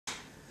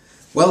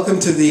Welcome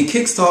to the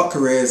KickStart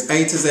Careers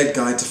A to Z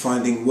guide to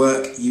finding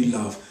work you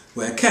love,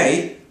 where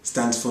K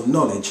stands for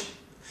knowledge.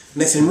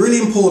 And it's really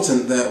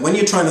important that when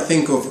you're trying to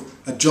think of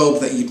a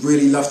job that you'd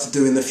really love to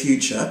do in the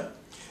future,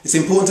 it's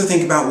important to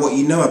think about what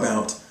you know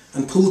about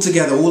and pull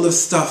together all the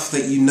stuff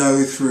that you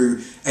know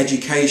through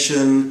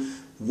education,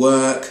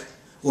 work,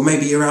 or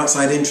maybe your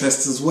outside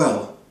interests as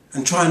well,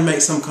 and try and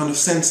make some kind of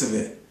sense of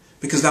it,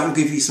 because that will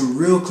give you some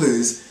real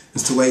clues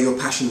as to where your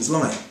passions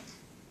lie.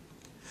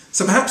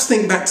 So perhaps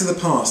think back to the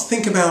past.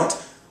 Think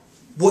about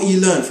what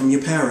you learned from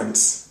your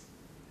parents.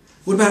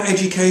 What about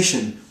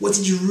education? What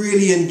did you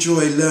really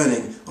enjoy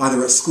learning,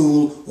 either at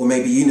school or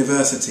maybe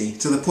university,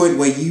 to the point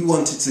where you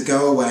wanted to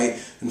go away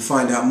and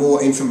find out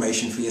more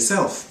information for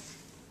yourself?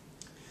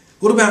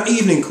 What about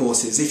evening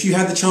courses? If you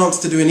had the chance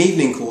to do an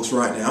evening course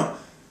right now,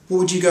 what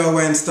would you go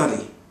away and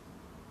study?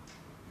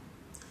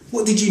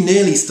 What did you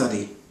nearly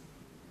study?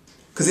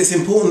 Because it's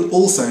important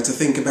also to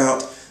think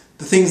about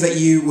the things that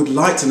you would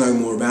like to know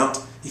more about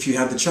if you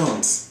had the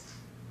chance.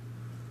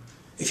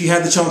 If you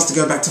had the chance to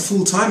go back to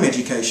full-time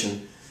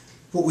education,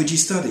 what would you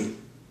study?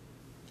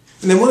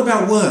 And then what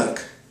about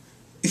work?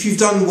 If you've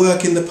done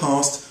work in the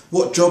past,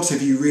 what jobs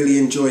have you really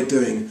enjoyed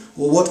doing?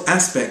 Or what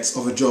aspects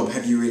of a job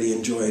have you really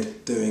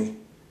enjoyed doing?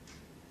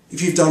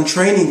 If you've done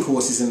training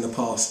courses in the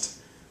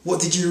past, what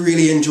did you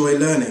really enjoy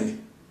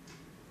learning?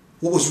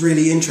 What was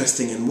really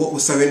interesting and what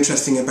was so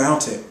interesting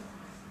about it?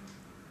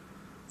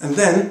 And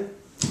then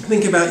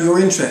think about your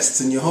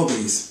interests and your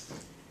hobbies.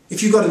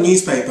 If you got a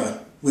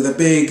newspaper with a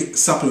big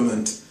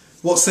supplement,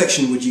 what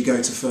section would you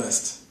go to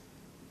first?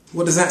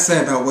 What does that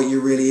say about what you're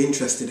really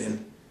interested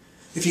in?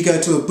 If you go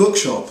to a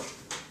bookshop,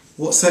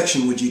 what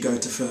section would you go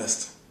to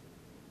first?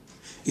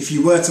 If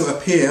you were to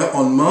appear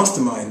on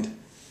Mastermind,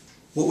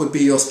 what would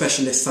be your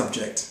specialist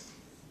subject?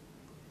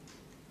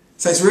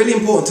 So it's really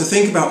important to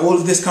think about all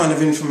of this kind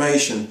of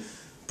information,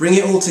 bring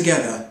it all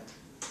together.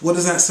 What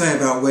does that say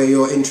about where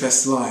your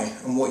interests lie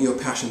and what your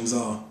passions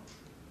are?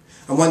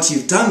 And once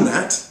you've done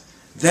that,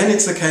 then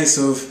it's a case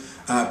of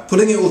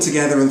putting it all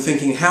together and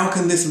thinking, how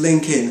can this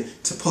link in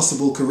to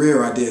possible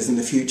career ideas in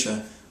the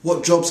future?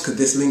 What jobs could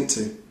this link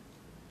to?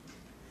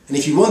 And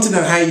if you want to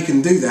know how you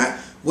can do that,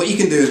 what you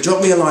can do is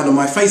drop me a line on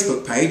my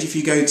Facebook page. If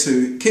you go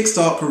to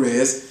KickStart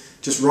Careers,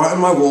 just write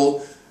on my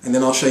wall, and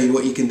then I'll show you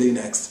what you can do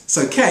next.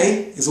 So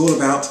K is all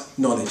about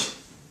knowledge.